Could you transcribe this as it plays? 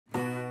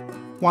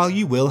While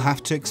you will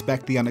have to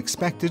expect the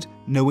unexpected,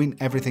 knowing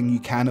everything you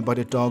can about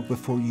a dog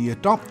before you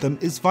adopt them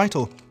is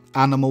vital.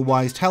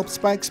 AnimalWised helps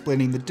by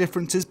explaining the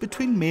differences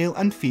between male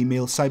and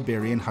female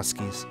Siberian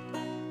Huskies.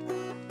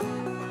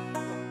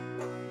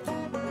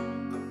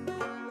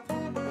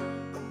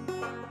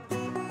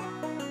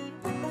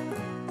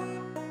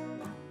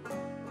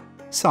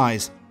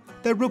 Size.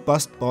 Their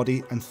robust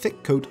body and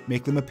thick coat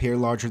make them appear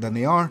larger than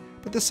they are,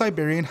 but the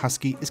Siberian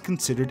Husky is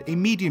considered a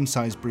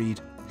medium-sized breed.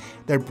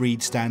 Their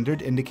breed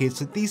standard indicates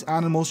that these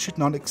animals should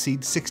not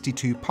exceed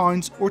 62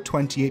 pounds or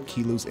 28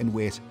 kilos in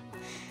weight.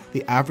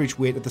 The average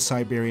weight of the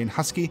Siberian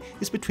Husky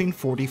is between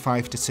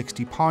 45 to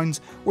 60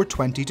 pounds or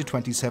 20 to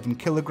 27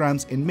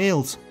 kilograms in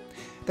males.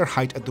 Their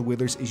height at the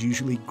withers is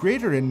usually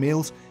greater in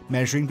males,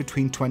 measuring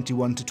between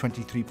 21 to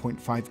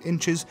 23.5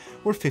 inches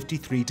or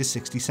 53 to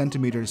 60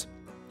 centimeters.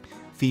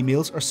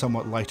 Females are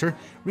somewhat lighter,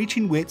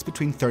 reaching weights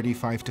between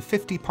 35 to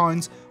 50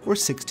 pounds or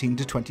 16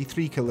 to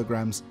 23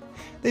 kilograms.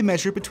 They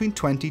measure between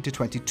 20 to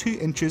 22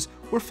 inches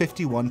or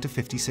 51 to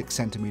 56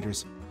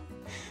 centimeters.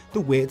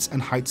 The weights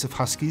and heights of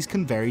Huskies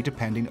can vary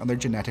depending on their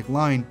genetic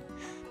line.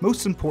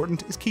 Most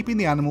important is keeping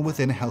the animal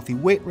within a healthy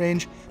weight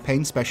range,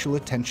 paying special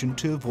attention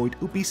to avoid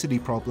obesity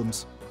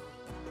problems.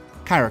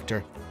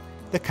 Character.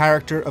 The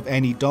character of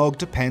any dog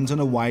depends on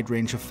a wide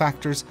range of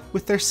factors,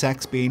 with their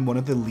sex being one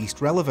of the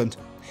least relevant.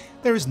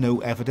 There is no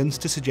evidence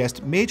to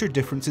suggest major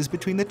differences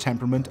between the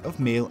temperament of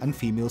male and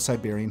female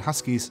Siberian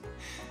Huskies.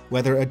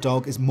 Whether a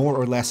dog is more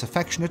or less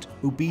affectionate,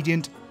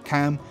 obedient,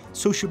 calm,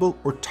 sociable,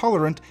 or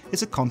tolerant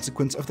is a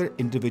consequence of their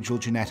individual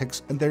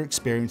genetics and their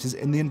experiences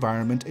in the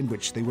environment in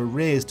which they were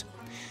raised.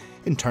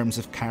 In terms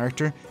of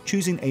character,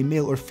 choosing a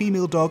male or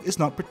female dog is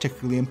not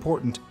particularly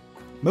important.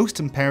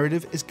 Most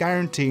imperative is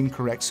guaranteeing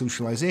correct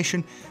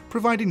socialization,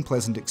 providing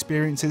pleasant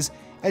experiences,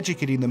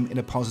 educating them in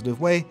a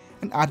positive way,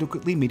 and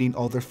adequately meeting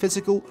all their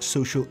physical,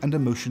 social, and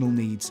emotional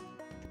needs.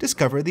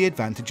 Discover the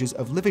advantages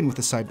of living with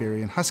a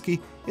Siberian Husky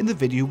in the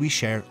video we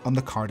share on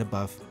the card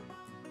above.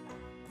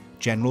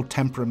 General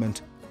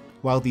temperament.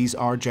 While these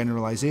are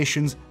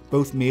generalizations,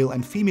 both male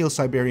and female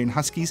Siberian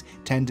Huskies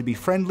tend to be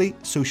friendly,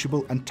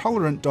 sociable, and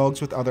tolerant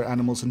dogs with other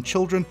animals and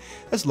children,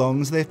 as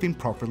long as they have been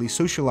properly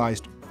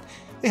socialized.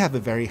 They have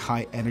a very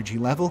high energy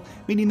level,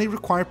 meaning they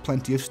require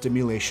plenty of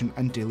stimulation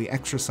and daily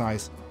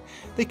exercise.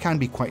 They can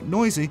be quite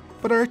noisy,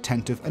 but are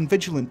attentive and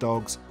vigilant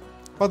dogs.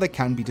 While they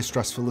can be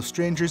distrustful of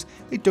strangers,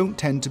 they don't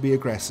tend to be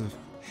aggressive.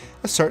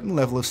 A certain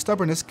level of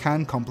stubbornness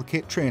can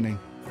complicate training.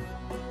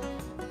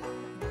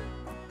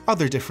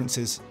 Other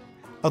differences.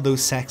 Although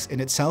sex in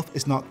itself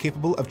is not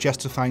capable of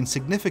justifying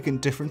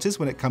significant differences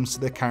when it comes to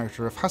the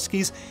character of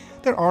Huskies,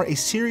 there are a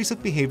series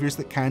of behaviours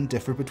that can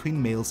differ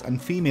between males and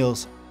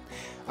females.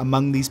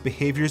 Among these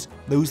behaviours,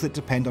 those that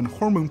depend on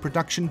hormone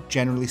production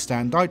generally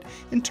stand out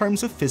in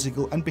terms of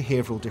physical and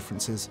behavioural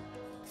differences.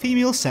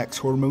 Female sex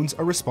hormones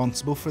are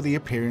responsible for the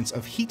appearance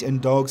of heat in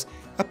dogs,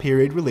 a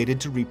period related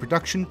to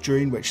reproduction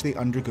during which they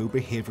undergo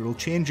behavioural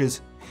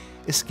changes.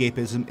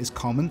 Escapism is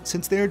common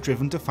since they are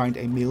driven to find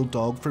a male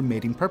dog for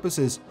mating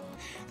purposes.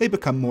 They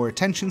become more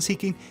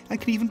attention-seeking and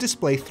can even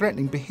display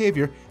threatening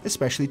behaviour,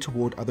 especially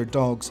toward other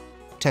dogs.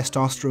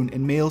 Testosterone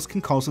in males can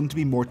cause them to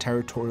be more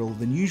territorial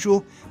than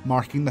usual,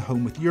 marking the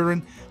home with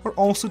urine, or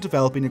also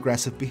developing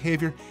aggressive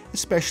behaviour,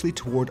 especially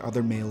toward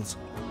other males.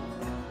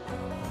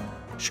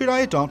 Should I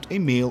adopt a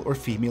male or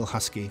female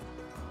Husky?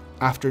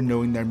 After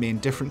knowing their main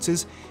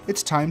differences,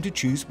 it's time to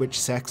choose which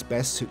sex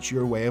best suits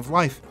your way of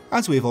life.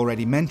 As we've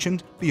already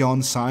mentioned,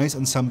 beyond size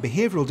and some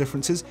behavioural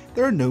differences,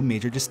 there are no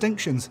major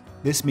distinctions.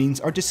 This means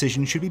our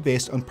decision should be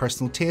based on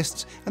personal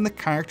tastes and the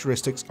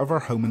characteristics of our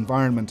home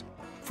environment.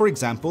 For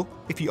example,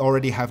 if you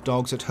already have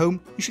dogs at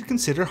home, you should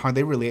consider how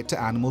they relate to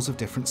animals of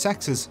different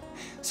sexes.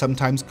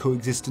 Sometimes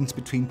coexistence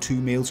between two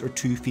males or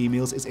two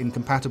females is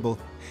incompatible.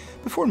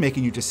 Before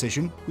making your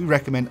decision, we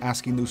recommend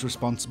asking those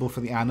responsible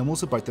for the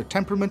animals about their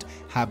temperament,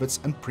 habits,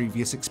 and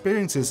previous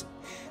experiences.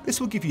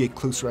 This will give you a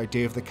closer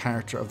idea of the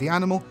character of the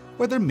animal,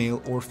 whether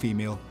male or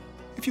female.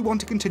 If you want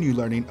to continue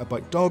learning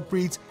about dog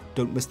breeds,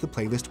 don't miss the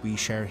playlist we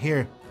share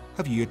here.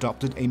 Have you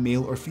adopted a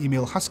male or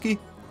female Husky?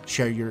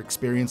 Share your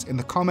experience in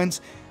the comments,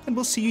 and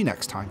we'll see you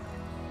next time.